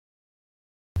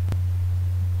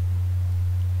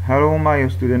Hello my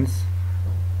students,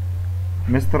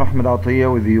 Mr. Ahmed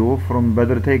Atiyah with you from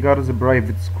Badr Tigers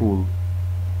Private School.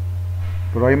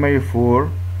 Primary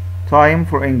 4, Time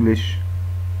for English,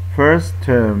 First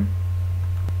Term.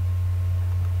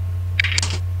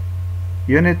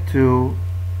 Unit 2,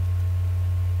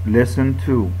 Lesson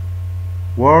 2,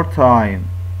 Wartime.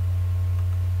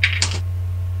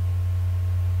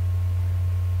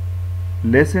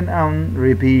 Listen and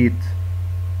repeat.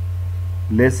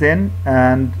 Listen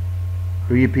and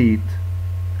repeat.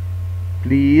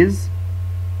 Please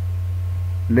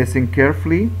listen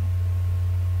carefully,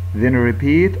 then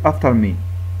repeat after me.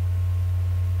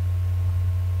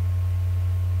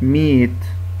 Meat,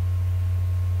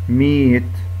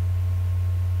 meat.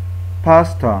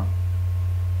 Pasta,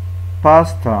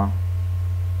 pasta.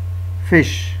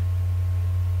 Fish,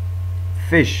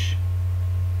 fish.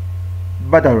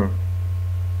 Butter,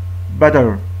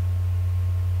 butter.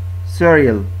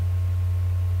 Cereal,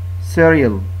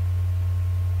 cereal.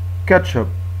 Ketchup,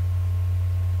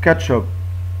 ketchup.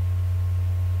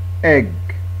 Egg,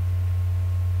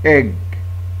 egg.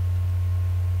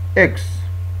 Eggs,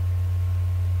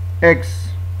 eggs.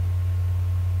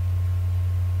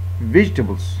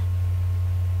 Vegetables,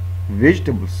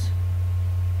 vegetables.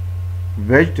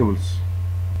 Vegetables.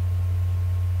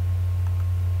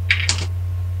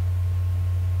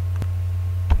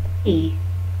 E.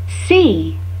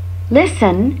 C.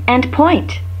 Listen and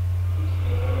point.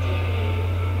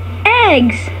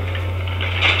 Eggs.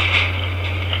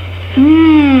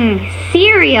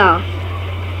 Cereal.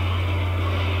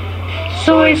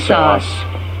 Soy sauce.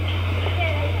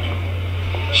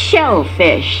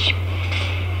 Shellfish.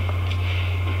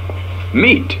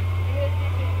 Meat.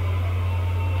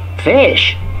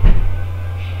 Fish.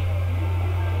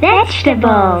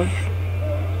 Vegetables.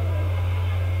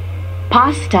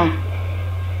 Pasta.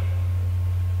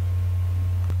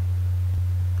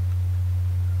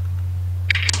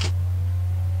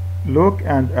 Look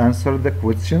and answer the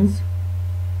questions.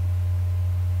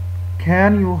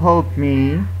 Can you help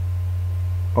me?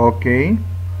 Okay.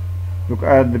 Look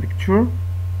at the picture.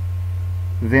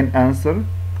 Then answer.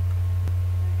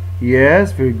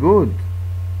 Yes, very good.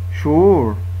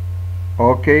 Sure.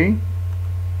 Okay.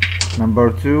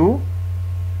 Number 2.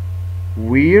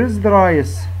 Where's the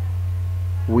rice?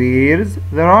 Where's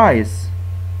the rice?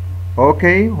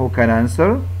 Okay, who can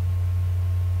answer?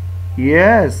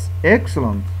 Yes,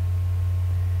 excellent.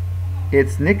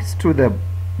 It's next to the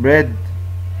bread.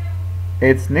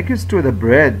 It's next to the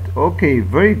bread. Okay,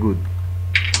 very good.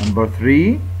 Number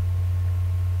 3.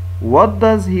 What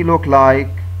does he look like?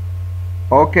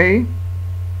 Okay.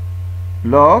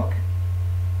 Look.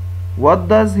 What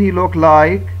does he look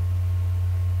like?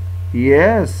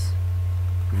 Yes.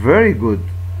 Very good.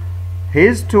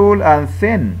 He's tall and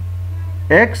thin.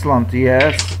 Excellent,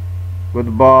 yes.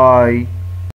 Goodbye.